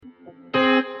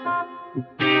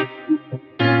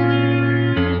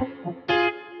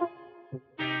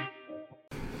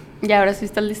¿Y ahora sí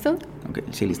estás listo? Ok,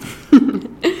 sí, listo.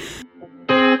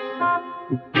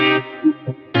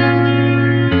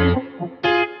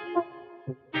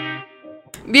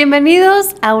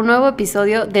 Bienvenidos a un nuevo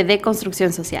episodio de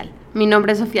Deconstrucción Social. Mi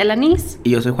nombre es Sofía Lanís.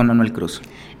 Y yo soy Juan Manuel Cruz.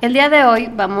 El día de hoy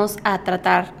vamos a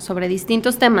tratar sobre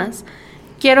distintos temas.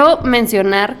 Quiero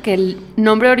mencionar que el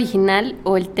nombre original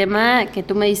o el tema que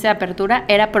tú me diste de apertura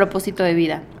era propósito de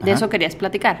vida. De eso querías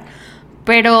platicar.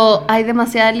 Pero hay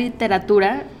demasiada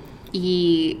literatura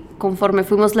y conforme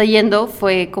fuimos leyendo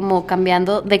fue como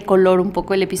cambiando de color un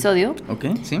poco el episodio. Ok,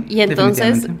 sí. Y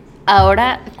entonces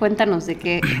ahora cuéntanos de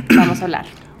qué vamos a hablar.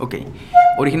 Ok,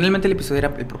 originalmente el episodio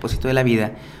era el propósito de la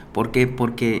vida. ¿Por qué?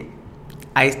 Porque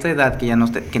a esta edad que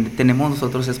que tenemos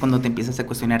nosotros es cuando te empiezas a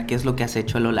cuestionar qué es lo que has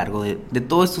hecho a lo largo de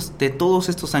todos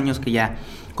estos años que ya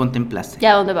contemplaste.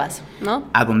 ¿Ya a dónde vas, no?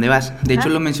 ¿A dónde vas? De hecho,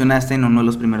 lo mencionaste en uno de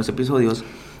los primeros episodios,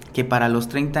 que para los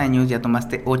 30 años ya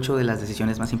tomaste 8 de las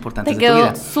decisiones más importantes de tu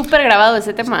vida. Te quedó súper grabado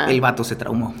ese tema. El vato se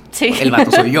traumó. Sí. El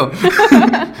vato soy yo.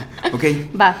 Ok.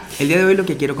 Va. El día de hoy lo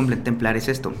que quiero contemplar es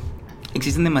esto.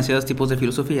 Existen demasiados tipos de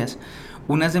filosofías.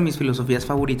 Una de mis filosofías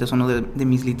favoritas, una de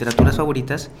mis literaturas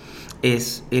favoritas,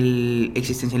 es el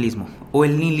existencialismo o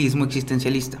el nihilismo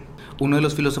existencialista. Uno de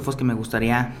los filósofos de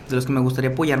los que me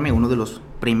gustaría apoyarme, uno de los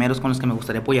primeros con los que me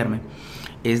gustaría apoyarme,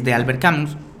 es de Albert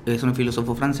Camus. Es un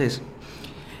filósofo francés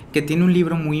que tiene un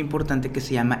libro muy importante que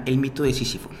se llama El mito de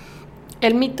Sísifo.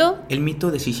 ¿El mito? El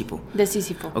mito de Sísifo. De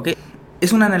Sísifo. Ok.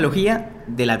 Es una analogía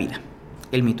de la vida,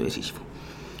 el mito de Sísifo.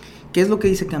 ¿Qué es lo que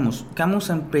dice Camus? Camus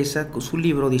empieza con su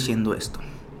libro diciendo esto.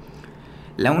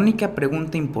 La única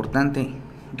pregunta importante,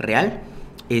 real,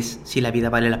 es si la vida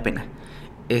vale la pena.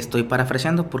 Estoy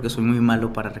parafraseando porque soy muy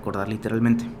malo para recordar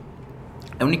literalmente.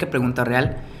 La única pregunta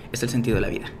real es el sentido de la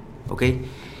vida, ¿ok?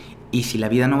 Y si la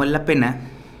vida no vale la pena,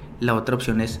 la otra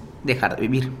opción es dejar de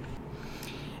vivir.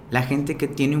 La gente que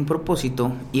tiene un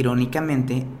propósito,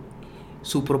 irónicamente,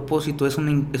 su propósito es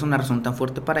una razón tan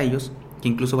fuerte para ellos que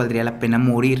incluso valdría la pena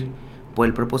morir por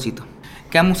el propósito.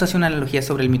 Camus hace una analogía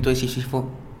sobre el mito de Sísifo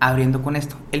abriendo con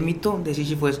esto. El mito de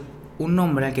Sísifo es un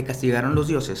hombre al que castigaron los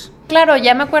dioses. Claro,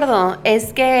 ya me acuerdo.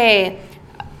 Es que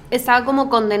estaba como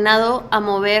condenado a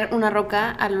mover una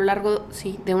roca a lo largo,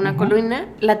 de una columna,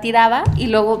 la tiraba y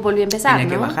luego volvía a empezar,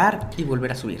 Tenía que bajar y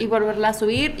volver a subir. Y volverla a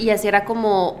subir y así era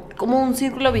como un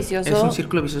círculo vicioso. Es un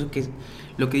círculo vicioso que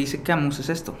lo que dice Camus es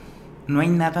esto. No hay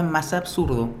nada más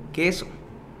absurdo que eso.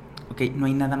 ¿Ok? No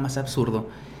hay nada más absurdo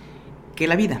que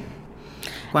la vida.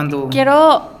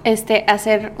 Quiero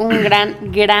hacer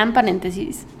un gran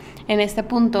paréntesis en este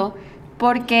punto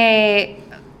porque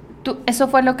eso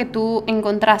fue lo que tú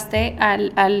encontraste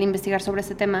al investigar sobre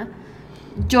este tema.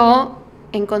 Yo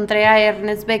encontré a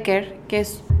Ernest Becker, que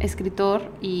es escritor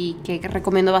y que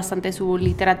recomiendo bastante su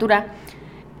literatura.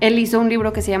 Él hizo un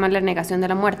libro que se llama La negación de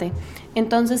la muerte.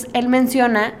 Entonces, él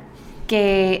menciona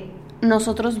que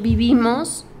nosotros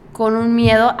vivimos con un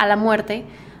miedo a la muerte,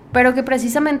 pero que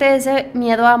precisamente ese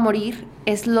miedo a morir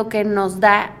es lo que nos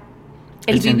da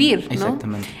el vivir, ¿no?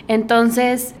 Exactamente.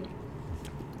 Entonces,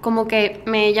 como que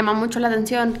me llama mucho la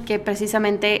atención que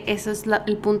precisamente ese es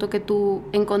el punto que tú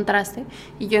encontraste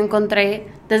y yo encontré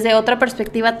desde otra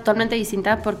perspectiva totalmente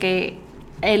distinta porque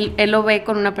él lo ve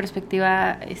con una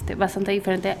perspectiva bastante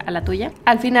diferente a la tuya.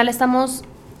 Al final estamos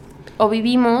o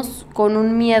vivimos con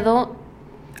un miedo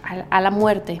a la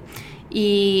muerte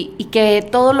y que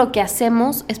todo lo que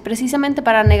hacemos es precisamente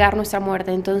para negar nuestra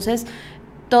muerte. Entonces,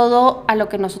 todo a lo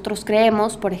que nosotros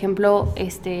creemos, por ejemplo,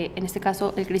 en este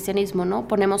caso el cristianismo, ¿no?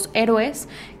 Ponemos héroes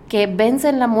que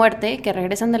vencen la muerte, que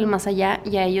regresan del más allá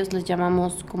y a ellos les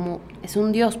llamamos como es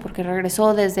un dios porque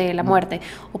regresó desde la muerte.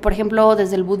 O por ejemplo,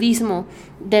 desde el budismo,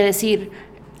 de decir,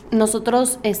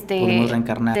 nosotros podemos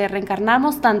reencarnar.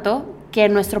 Reencarnamos tanto que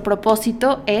nuestro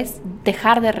propósito es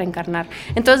dejar de reencarnar.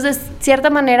 Entonces, de cierta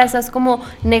manera, estás como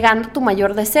negando tu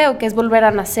mayor deseo, que es volver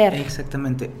a nacer.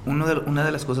 Exactamente. Una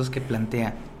de las cosas que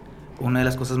plantea, una de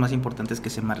las cosas más importantes que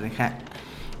se maneja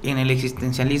en el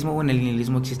existencialismo o en el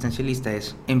nihilismo existencialista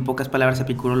es, en pocas palabras,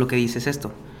 Epicuro lo que dice es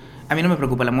esto. A mí no me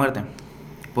preocupa la muerte,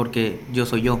 porque yo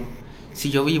soy yo.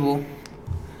 Si yo vivo,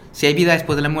 si hay vida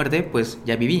después de la muerte, pues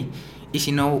ya viví. Y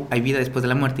si no hay vida después de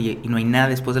la muerte y no hay nada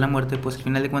después de la muerte, pues al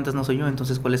final de cuentas no soy yo.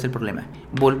 Entonces, ¿cuál es el problema?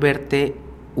 Volverte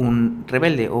un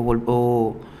rebelde o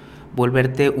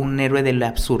volverte un héroe de lo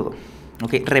absurdo,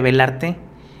 ¿ok? Rebelarte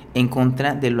en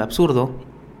contra de lo absurdo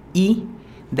y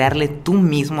darle tú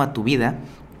mismo a tu vida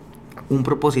un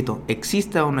propósito.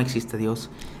 Exista o no exista Dios,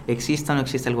 exista o no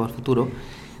exista algo al futuro,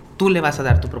 tú le vas a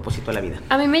dar tu propósito a la vida?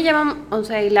 A mí me llama, o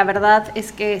sea, y la verdad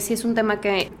es que sí es un tema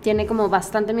que tiene como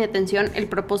bastante mi atención, el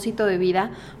propósito de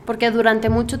vida, porque durante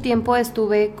mucho tiempo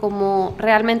estuve como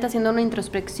realmente haciendo una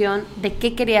introspección de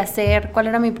qué quería hacer, cuál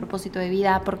era mi propósito de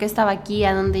vida, por qué estaba aquí,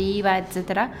 a dónde iba,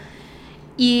 etcétera.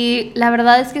 Y la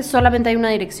verdad es que solamente hay una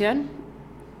dirección,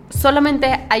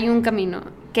 solamente hay un camino,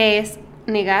 que es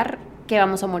negar que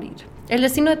vamos a morir. El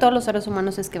destino de todos los seres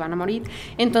humanos es que van a morir.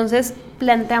 Entonces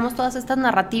planteamos todas estas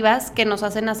narrativas que nos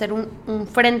hacen hacer un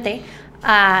frente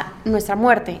a nuestra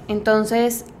muerte.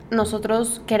 Entonces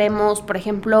nosotros queremos, por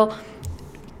ejemplo,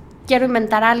 quiero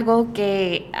inventar algo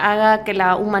que haga que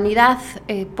la humanidad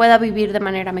pueda vivir de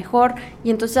manera mejor.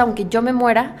 Y entonces, aunque yo me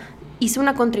muera, hice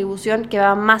una contribución que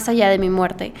va más allá de mi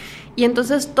muerte. Y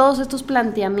entonces todos estos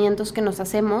planteamientos que nos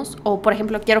hacemos, o por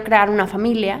ejemplo, quiero crear una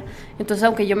familia, entonces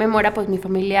aunque yo me muera, pues mi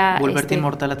familia... Volverte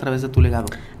inmortal a través de tu legado.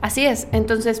 Así es,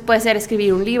 entonces puede ser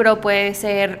escribir un libro, puede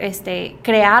ser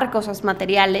crear cosas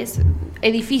materiales,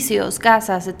 edificios,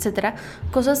 casas, etcétera,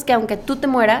 cosas que aunque tú te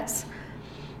mueras,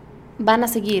 van a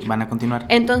seguir. Van a continuar.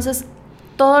 Entonces,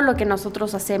 todo lo que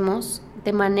nosotros hacemos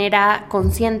de manera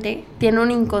consciente tiene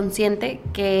un inconsciente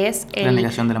que es la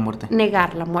negación de la muerte.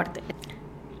 Negar la muerte.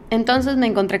 Entonces me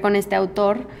encontré con este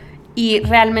autor y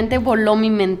realmente voló mi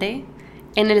mente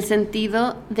en el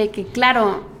sentido de que,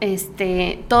 claro,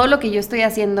 todo lo que yo estoy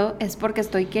haciendo es porque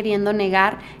estoy queriendo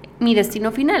negar mi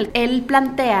destino final. Él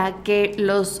plantea que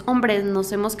los hombres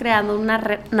nos hemos creado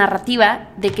una narrativa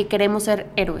de que queremos ser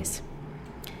héroes.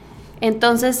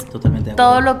 Entonces,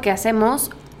 todo lo que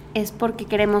hacemos es porque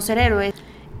queremos ser héroes.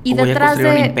 Y voy detrás a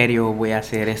construir un imperio, voy a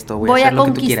hacer esto, voy a hacer lo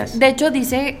que tú quieras. De hecho,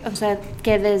 dice, o sea,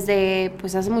 que desde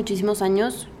pues hace muchísimos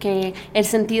años que el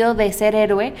sentido de ser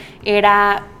héroe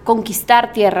era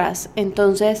conquistar tierras.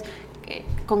 Entonces,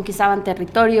 conquistaban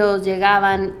territorios,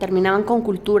 llegaban, terminaban con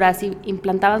culturas y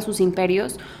implantaban sus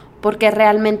imperios, porque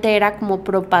realmente era como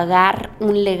propagar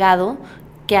un legado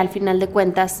que al final de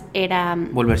cuentas era...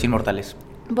 Volverse inmortales.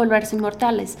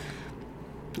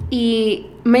 Y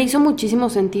me hizo muchísimo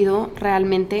sentido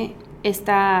realmente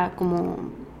esta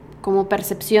como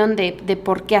percepción de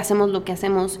por qué hacemos lo que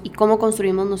hacemos y cómo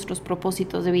construimos nuestros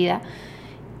propósitos de vida.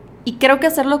 Y creo que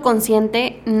hacerlo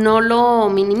consciente no lo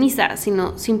minimiza,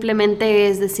 sino simplemente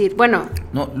es decir, bueno...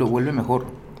 No, lo vuelve mejor.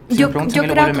 Yo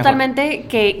creo totalmente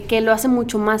que lo hace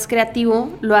mucho más creativo,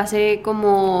 lo hace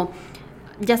como...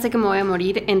 Ya sé que me voy a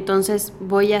morir, entonces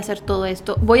voy a hacer todo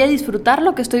esto. Voy a disfrutar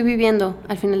lo que estoy viviendo,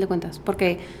 al final de cuentas,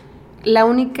 porque la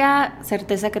única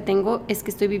certeza que tengo es que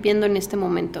estoy viviendo en este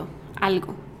momento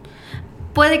algo.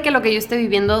 Puede que lo que yo esté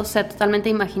viviendo sea totalmente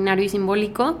imaginario y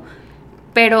simbólico,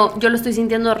 pero yo lo estoy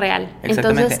sintiendo real.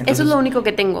 Entonces eso es lo único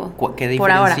que tengo ¿qué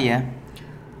por ahora? diferencia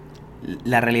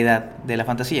la realidad de la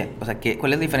fantasía? O sea,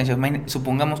 ¿cuál es la diferencia?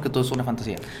 Supongamos que todo es una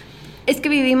fantasía. Es que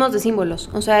vivimos de símbolos,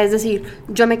 o sea, es decir,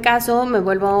 yo me caso, me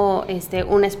vuelvo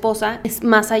una esposa, es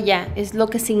más allá, es lo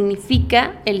que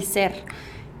significa el ser.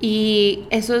 Y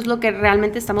eso es lo que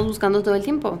realmente estamos buscando todo el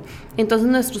tiempo. Entonces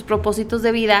nuestros propósitos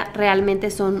de vida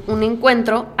realmente son un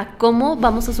encuentro a cómo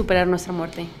vamos a superar nuestra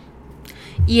muerte.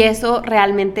 Y eso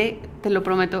realmente, te lo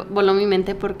prometo, voló mi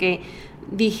mente porque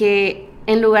dije...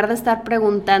 En lugar de estar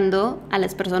preguntando a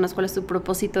las personas cuál es tu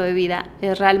propósito de vida,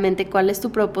 es realmente cuál es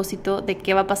tu propósito de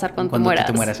qué va a pasar cuando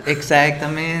te mueras.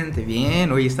 Exactamente,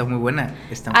 bien. Oye, está muy buena.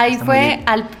 Ahí fue,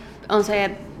 o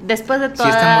sea, después de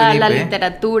toda la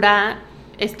literatura,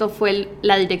 esto fue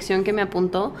la dirección que me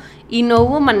apuntó y no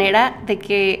hubo manera de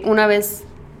que una vez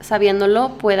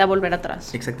sabiéndolo pueda volver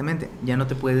atrás. Exactamente, ya no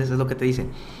te puedes, es lo que te dice.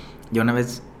 Ya una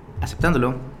vez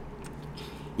aceptándolo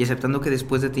y aceptando que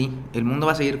después de ti el mundo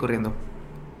va a seguir corriendo,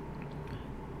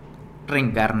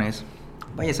 reencarnes,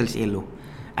 vayas al cielo,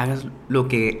 hagas lo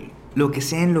que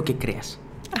sea en lo que creas.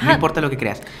 Ajá. No importa lo que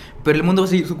creas, pero el mundo va a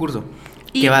seguir su curso.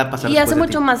 ¿Qué va a pasar? Y hace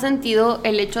mucho más sentido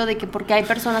el hecho de que porque hay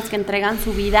personas que entregan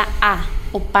su vida a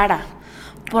o para.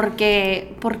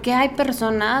 Porque hay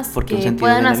personas que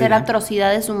pueden hacer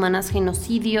atrocidades humanas,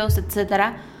 genocidios,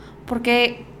 etcétera,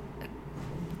 porque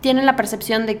tienen la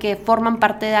percepción de que forman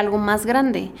parte de algo más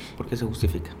grande. Porque se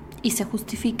justifica. Y se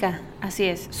justifica, así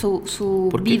es, su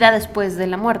vida después de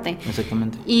la muerte.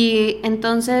 Exactamente. Y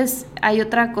entonces hay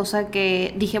otra cosa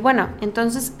que dije, bueno,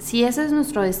 entonces si ese es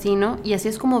nuestro destino y así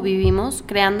es como vivimos,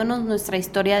 creándonos nuestra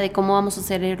historia de cómo vamos a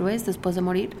ser héroes después de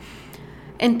morir,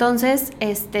 entonces,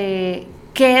 ¿qué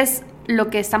es lo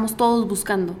que estamos todos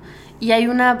buscando? Y hay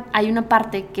una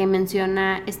parte que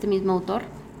menciona este mismo autor,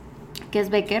 que es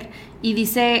Becker, y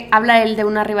habla él de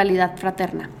una rivalidad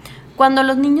fraterna. Cuando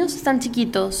los niños están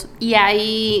chiquitos y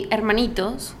hay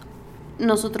hermanitos,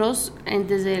 nosotros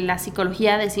desde la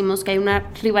psicología decimos que hay una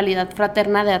rivalidad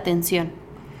fraterna de atención.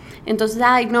 Entonces,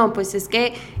 ay, no, pues es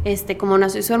que como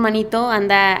nació su hermanito,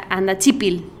 anda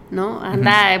chipil, ¿no?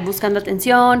 Anda buscando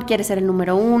atención, quiere ser el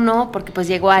número 1, porque pues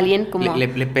llegó alguien como... Le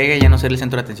pega y ya no ser el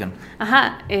centro de atención.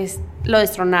 Ajá, lo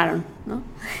destronaron, ¿no?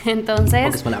 Entonces...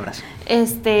 Pocas palabras.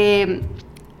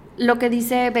 Lo que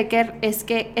dice Becker es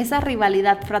que esa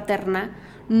rivalidad fraterna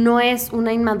no es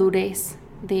una inmadurez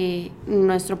de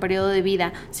nuestro periodo de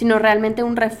vida, sino realmente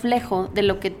un reflejo de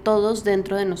lo que todos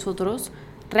dentro de nosotros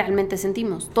realmente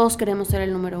sentimos. Todos queremos ser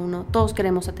el número 1, todos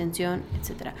queremos atención,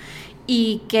 etc.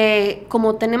 Y que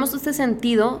como tenemos este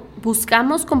sentido,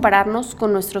 buscamos compararnos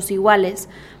con nuestros iguales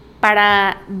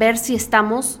para ver si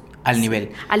estamos al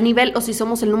nivel, o si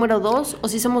somos el número 2, o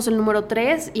si somos el número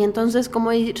 3, y entonces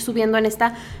cómo ir subiendo en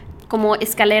esta como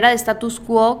escalera de status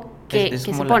quo que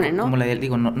se pone, ¿no? Como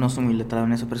no soy muy letrado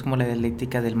en eso, pero es como la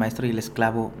dialéctica del maestro y el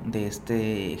esclavo de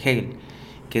Hegel,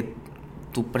 que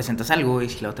tú presentas algo y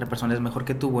si la otra persona es mejor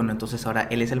que tú, bueno, entonces ahora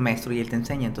él es el maestro y él te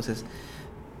enseña, entonces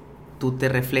tú te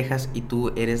reflejas y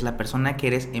tú eres la persona que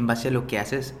eres en base a lo que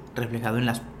haces reflejado en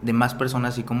las demás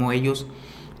personas y cómo ellos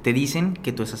te dicen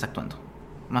que tú estás actuando.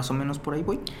 Más o menos por ahí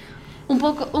voy. Un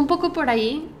poco por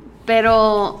ahí,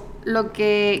 pero lo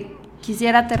que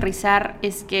quisiera aterrizar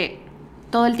es que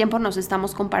todo el tiempo nos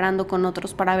estamos comparando con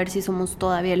otros para ver si somos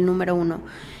todavía el número 1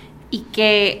 y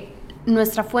que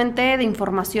nuestra fuente de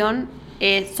información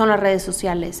son las redes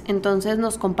sociales. Entonces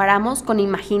nos comparamos con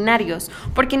imaginarios,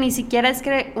 porque ni siquiera es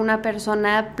que una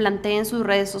persona plantee en sus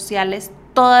redes sociales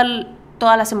todas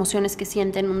las emociones que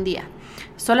siente en un día.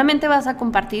 Solamente vas a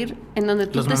compartir en donde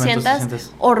tú te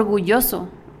sientas orgulloso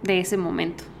de ese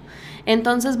momento.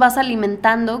 Entonces vas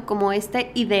alimentando como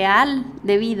este ideal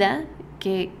de vida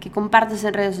que compartes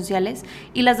en redes sociales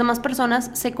y las demás personas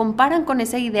se comparan con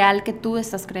ese ideal que tú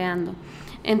estás creando.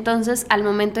 Entonces, al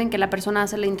momento en que la persona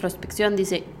hace la introspección,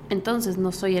 dice, entonces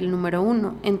no soy el número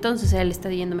 1, entonces él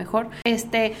está yendo mejor.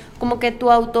 Como que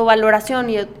tu autovaloración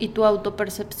y tu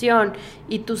autopercepción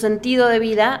y tu sentido de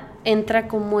vida entra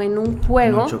como en un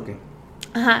juego. En un choque.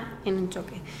 Ajá, en un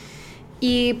choque.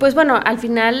 Y pues bueno, al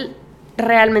final,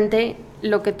 realmente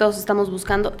lo que todos estamos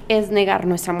buscando es negar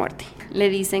nuestra muerte. Le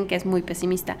dicen que es muy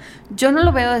pesimista. Yo no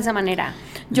lo veo de esa manera.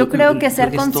 Yo creo que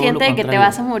ser consciente de que te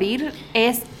vas a morir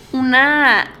es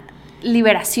una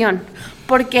liberación,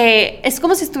 porque es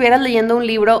como si estuvieras leyendo un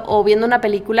libro o viendo una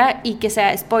película y que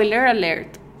sea spoiler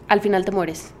alert, al final te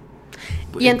mueres.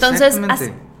 Y entonces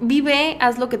vive,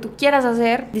 haz lo que tú quieras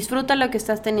hacer, disfruta lo que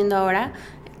estás teniendo ahora,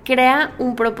 crea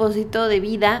un propósito de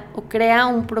vida o crea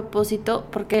un propósito,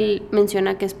 porque él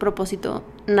menciona que es propósito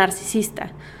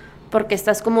narcisista, porque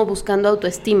estás como buscando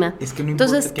autoestima.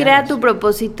 Entonces crea tu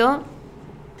propósito.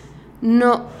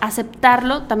 No,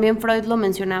 aceptarlo, también Freud lo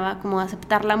mencionaba, como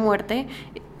aceptar la muerte,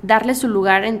 darle su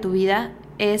lugar en tu vida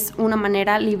es una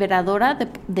manera liberadora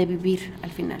de vivir al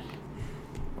final.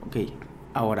 Ok,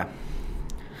 ahora,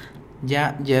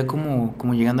 ya como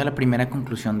llegando a la primera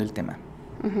conclusión del tema.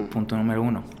 Uh-huh. Punto número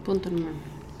 1.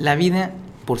 La vida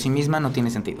por sí misma no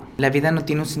tiene sentido. La vida no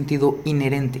tiene un sentido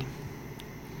inherente.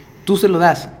 Tú se lo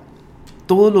das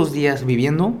todos los días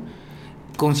viviendo.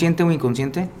 Consciente o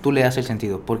inconsciente, tú le das el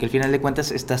sentido, porque al final de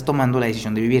cuentas estás tomando la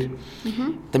decisión de vivir.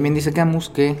 Uh-huh. También dice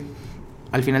Camus que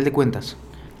al final de cuentas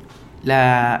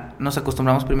nos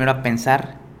acostumbramos primero a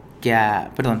pensar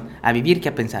a vivir que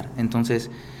a pensar.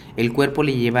 Entonces el cuerpo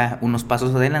le lleva unos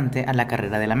pasos adelante a la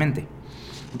carrera de la mente.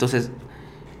 Entonces,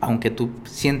 aunque tú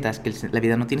sientas que la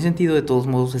vida no tiene sentido, de todos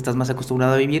modos estás más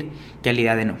acostumbrado a vivir que a la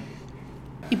idea de no.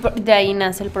 Y de ahí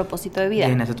nace el propósito de vida.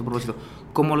 De ahí nace tu propósito.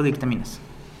 ¿Cómo lo dictaminas?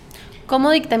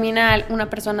 ¿Cómo dictamina una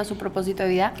persona su propósito de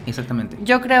vida? Exactamente.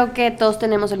 Yo creo que todos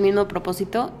tenemos el mismo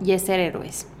propósito y es ser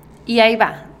héroes. Y ahí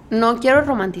va. No quiero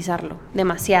romantizarlo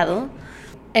demasiado.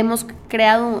 Hemos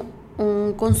creado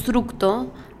un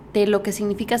constructo de lo que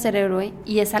significa ser héroe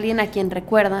y es alguien a quien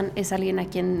recuerdan, es alguien a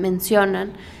quien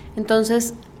mencionan.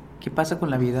 Entonces, ¿qué pasa con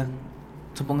la vida?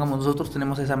 Supongamos, nosotros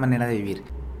tenemos esa manera de vivir.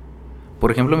 Por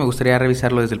ejemplo, me gustaría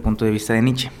revisarlo desde el punto de vista de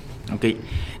Nietzsche. ¿Okay?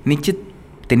 Nietzsche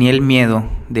tenía el miedo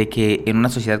de que en una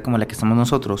sociedad como la que estamos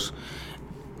nosotros,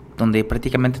 donde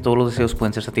prácticamente todos los deseos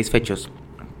pueden ser satisfechos.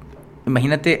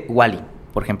 Imagínate Wall-E,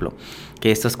 por ejemplo, que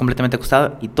estás completamente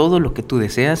acostado y todo lo que tú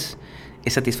deseas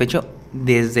es satisfecho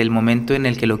desde el momento en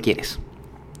el que lo quieres.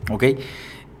 ¿Ok?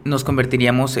 Nos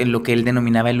convertiríamos en lo que él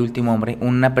denominaba el último hombre,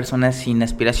 una persona sin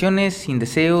aspiraciones, sin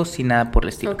deseos, sin nada por el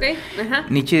estilo. Okay. Ajá.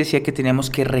 Nietzsche decía que teníamos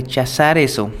que rechazar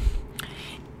eso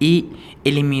y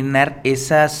eliminar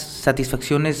esas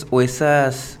satisfacciones o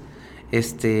esas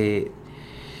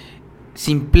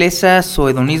simplezas o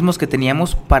hedonismos que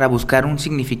teníamos para buscar un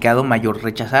significado mayor,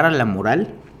 rechazar a la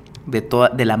moral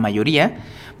de la mayoría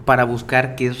para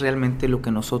buscar qué es realmente lo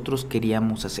que nosotros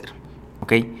queríamos hacer,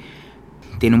 ¿ok?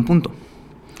 Tiene un punto.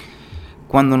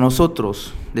 Cuando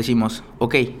nosotros decimos,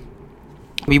 ok,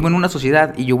 vivo en una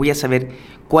sociedad y yo voy a saber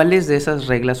cuáles de esas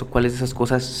reglas o cuáles de esas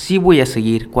cosas sí voy a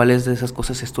seguir, cuáles de esas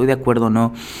cosas estoy de acuerdo o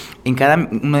no. En cada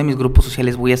uno de mis grupos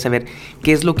sociales voy a saber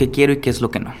qué es lo que quiero y qué es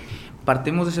lo que no.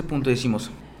 Partimos de ese punto y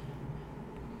decimos,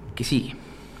 ¿qué sigue?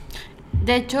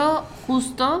 De hecho,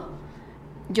 justo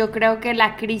yo creo que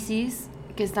la crisis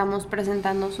que estamos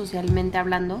presentando socialmente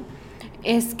hablando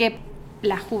es que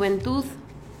la juventud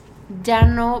ya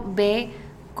no ve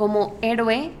como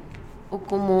héroe o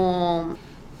como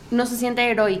no se siente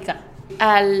heroica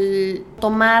al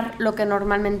tomar lo que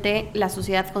normalmente la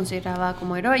sociedad consideraba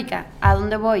como heroica. ¿A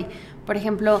dónde voy? Por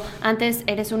ejemplo, antes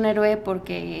eres un héroe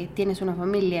porque tienes una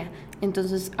familia,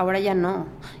 entonces ahora ya no.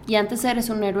 Y antes eres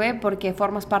un héroe porque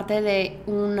formas parte de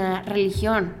una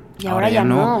religión, y ahora ya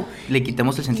no. Le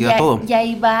quitamos el sentido a todo. Y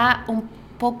ahí va un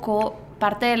poco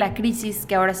parte de la crisis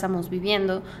que ahora estamos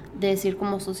viviendo, de decir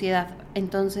como sociedad,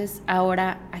 entonces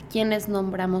ahora a quiénes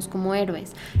nombramos como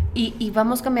héroes, y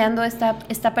vamos cambiando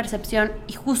esta percepción,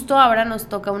 y justo ahora nos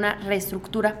toca una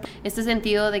reestructura, este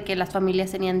sentido de que las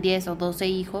familias tenían 10 o 12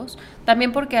 hijos,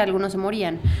 también porque algunos se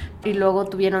morían, y luego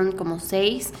tuvieron como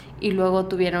 6, y luego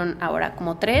tuvieron ahora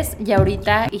como 3, y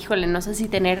ahorita, híjole, no sé si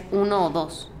tener 1 o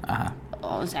 2. Ajá.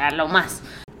 O sea, lo más.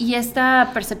 Y esta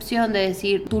percepción de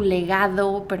decir tu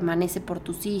legado permanece por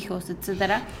tus hijos,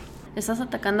 etcétera, estás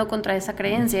atacando contra esa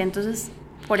creencia. Entonces,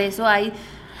 por eso hay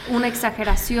una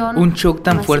exageración. Un shock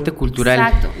tan fuerte cultural.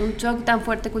 Exacto, un shock tan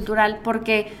fuerte cultural,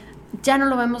 porque ya no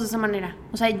lo vemos de esa manera.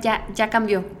 O sea, ya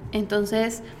cambió.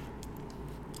 Entonces,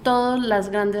 todas las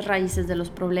grandes raíces de los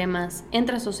problemas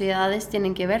entre sociedades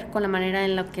tienen que ver con la manera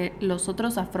en la que los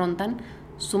otros afrontan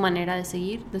su manera de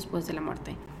seguir después de la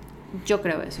muerte. Yo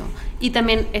creo eso. Y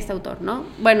también este autor, ¿no?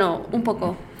 Bueno, un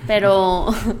poco, pero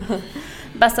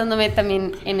basándome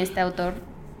también en este autor,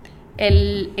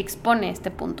 él expone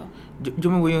este punto.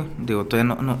 Yo me voy, digo,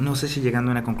 todavía no sé si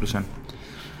llegando a una conclusión,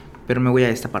 pero me voy a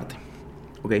esta parte,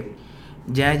 ¿ok?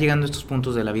 Ya llegando a estos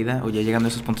puntos de la vida, o ya llegando a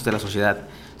estos puntos de la sociedad,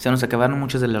 se nos acabaron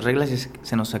muchas de las reglas y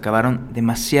se nos acabaron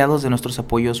demasiados de nuestros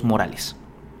apoyos morales.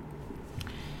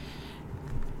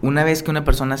 Una vez que una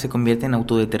persona se convierte en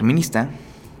autodeterminista,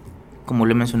 como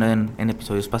lo he mencionado en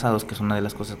episodios pasados, que es una de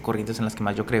las cosas corrientes en las que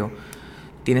más yo creo,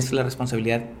 tienes la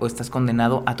responsabilidad o estás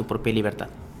condenado a tu propia libertad.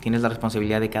 Tienes la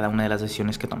responsabilidad de cada una de las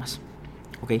decisiones que tomas.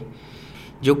 ¿Ok?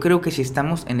 Yo creo que si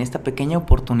estamos en esta pequeña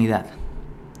oportunidad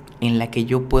en la que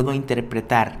yo puedo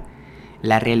interpretar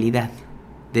la realidad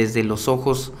desde los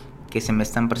ojos que se me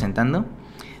están presentando,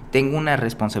 tengo una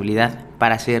responsabilidad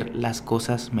para hacer las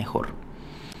cosas mejor.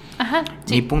 Ajá,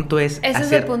 sí. Mi punto es ese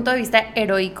es el punto de vista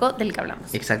heroico del que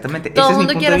hablamos. Exactamente. Todo el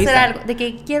mundo quiere hacer algo, de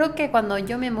que quiero que cuando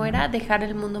yo me muera dejar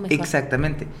el mundo mejor.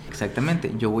 Exactamente.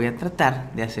 Yo voy a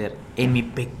tratar de hacer en mi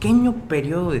pequeño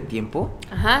periodo de tiempo,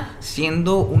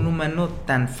 siendo un humano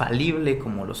tan falible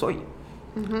como lo soy,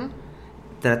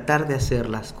 tratar de hacer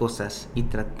las cosas y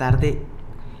tratar de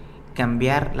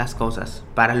cambiar las cosas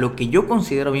para lo que yo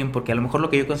considero bien, porque a lo mejor lo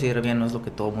que yo considero bien no es lo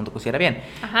que todo el mundo considera bien,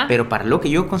 pero para lo que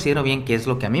yo considero bien, que es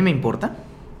lo que a mí me importa,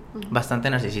 bastante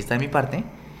narcisista de mi parte,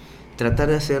 tratar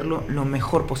de hacerlo lo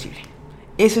mejor posible.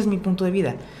 Ese es mi punto de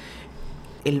vida.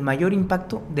 El mayor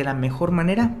impacto de la mejor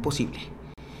manera posible.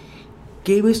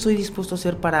 ¿Qué estoy dispuesto a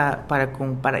hacer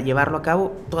para llevarlo a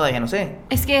cabo? Todavía no sé.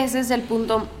 Es que ese es el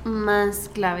punto más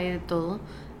clave de todo,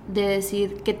 de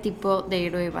decir qué tipo de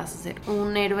héroe vas a ser.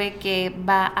 Un héroe que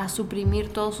va a suprimir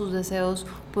todos sus deseos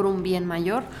por un bien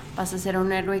mayor. Vas a ser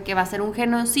un héroe que va a ser un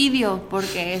genocidio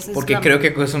porque creo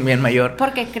que es un bien mayor.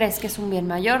 Porque crees que es un bien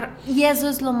mayor. Y eso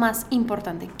es lo más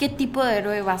importante. ¿Qué tipo de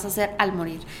héroe vas a ser al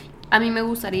morir? A mí me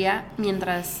gustaría,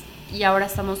 y ahora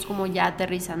estamos como ya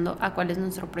aterrizando a cuál es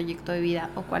nuestro proyecto de vida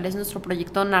o cuál es nuestro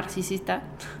proyecto narcisista.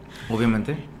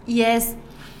 Obviamente. Y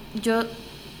yo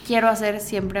quiero hacer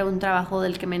siempre un trabajo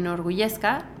del que me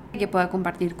enorgullezca, que pueda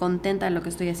compartir contenta de lo que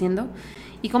estoy haciendo.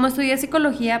 Y como estudié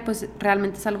psicología, pues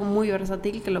realmente es algo muy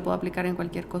versátil que lo puedo aplicar en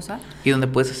cualquier cosa. Y donde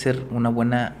puedes hacer una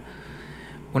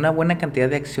buena cantidad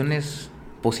de acciones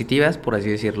positivas, por así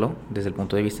decirlo, desde el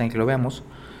punto de vista en que lo veamos,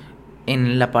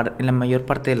 en la mayor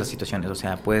parte de las situaciones. O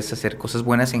sea, puedes hacer cosas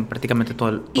buenas en prácticamente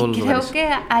todos los lugares. Y creo que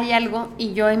hay algo,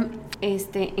 y yo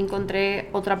encontré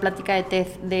otra plática de TED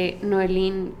de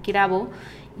Noelín Kirabo,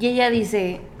 y ella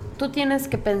dice, tú tienes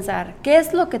que pensar, ¿qué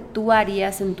es lo que tú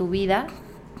harías en tu vida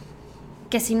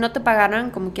que si no te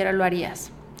pagaran como quiera lo harías?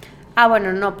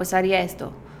 Bueno, no, pues haría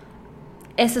esto.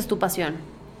 Esa es tu pasión.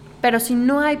 Pero si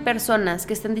no hay personas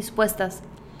que estén dispuestas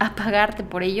a pagarte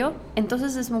por ello,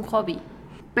 entonces es un hobby.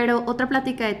 Pero otra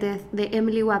plática de TED de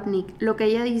Emily Wapnick, lo que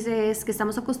ella dice es que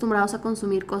estamos acostumbrados a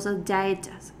consumir cosas ya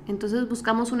hechas. Entonces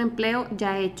buscamos un empleo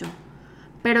ya hecho.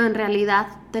 Pero en realidad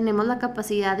tenemos la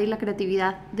capacidad y la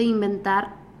creatividad de inventar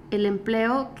el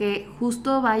empleo que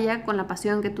justo vaya con la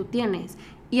pasión que tú tienes.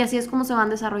 Y así es como se van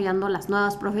desarrollando las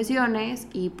nuevas profesiones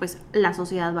y pues la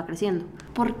sociedad va creciendo.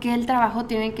 ¿Por qué el trabajo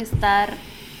tiene que estar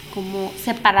como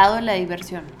separado de la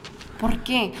diversión? ¿Por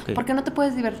qué? Okay. ¿Por qué no te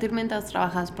puedes divertir mientras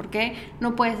trabajas? ¿Por qué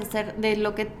no puedes hacer de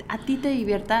lo que a ti te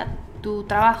divierta tu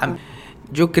trabajo?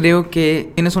 Yo creo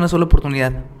que tienes una sola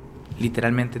oportunidad.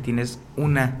 Literalmente tienes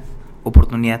una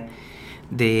oportunidad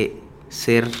de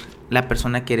ser la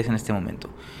persona que eres en este momento.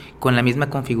 Con la misma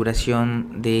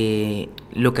configuración de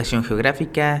locación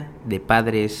geográfica, de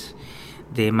padres,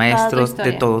 de maestros,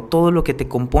 de todo. Todo lo que te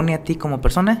compone a ti como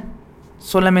persona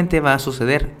solamente va a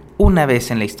suceder una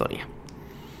vez en la historia.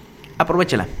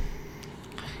 Aprovéchala.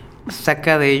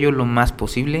 Saca de ello lo más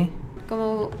posible.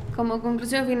 Como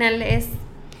conclusión final es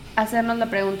hacernos la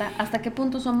pregunta, ¿hasta qué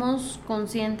punto somos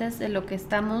conscientes de lo que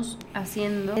estamos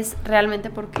haciendo? ¿Es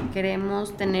realmente porque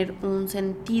queremos tener un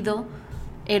sentido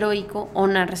heroico o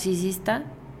narcisista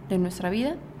de nuestra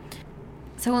vida?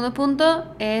 Segundo punto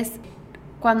es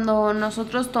cuando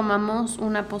nosotros tomamos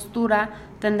una postura,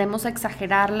 tendemos a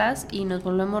exagerarlas y nos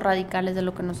volvemos radicales de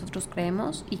lo que nosotros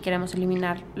creemos y queremos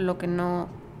eliminar lo que no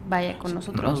vaya con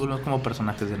nosotros. Nos volvemos como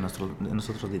personajes de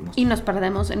nosotros mismos. Y nos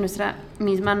perdemos en nuestra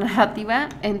misma narrativa.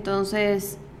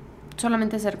 Entonces,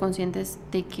 solamente ser conscientes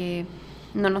de que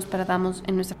no nos perdamos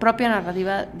en nuestra propia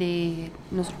narrativa de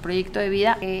nuestro proyecto de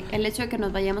vida. El hecho de que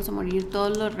nos vayamos a morir,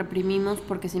 todos lo reprimimos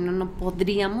porque si no, no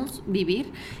podríamos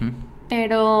vivir.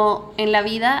 Pero en la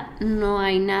vida no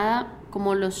hay nada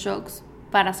como los shocks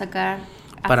para sacar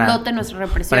a flote nuestras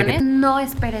represiones. No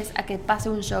esperes a que pase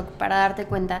un shock para darte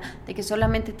cuenta de que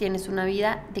solamente tienes una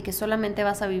vida, de que solamente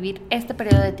vas a vivir este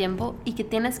periodo de tiempo y que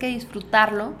tienes que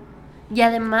disfrutarlo y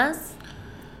además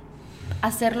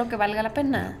hacer lo que valga la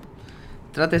pena.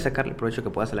 Trata de sacarle el provecho que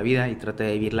puedas a la vida y trata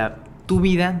de vivir tu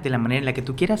vida de la manera en la que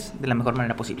tú quieras, de la mejor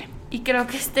manera posible. Y creo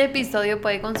que este episodio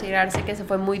puede considerarse que se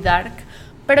fue muy dark,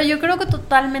 pero yo creo que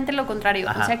totalmente lo contrario.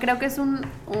 Ajá. O sea, creo que es un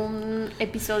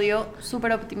episodio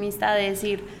súper optimista de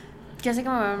decir, ya sé que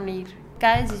me voy a morir.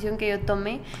 Cada decisión que yo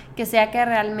tome, que sea que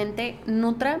realmente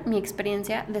nutra mi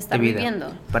experiencia de estar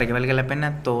viviendo. Para que valga la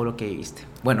pena todo lo que viviste.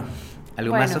 Bueno,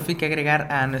 ¿algo más, Sofi, que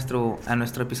agregar a nuestro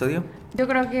episodio? Yo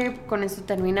creo que con esto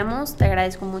terminamos. Te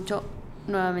agradezco mucho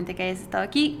nuevamente que hayas estado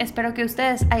aquí. Espero que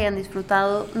ustedes hayan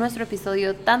disfrutado nuestro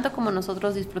episodio tanto como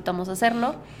nosotros disfrutamos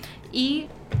hacerlo. Y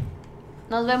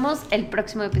nos vemos el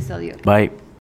próximo episodio. Bye.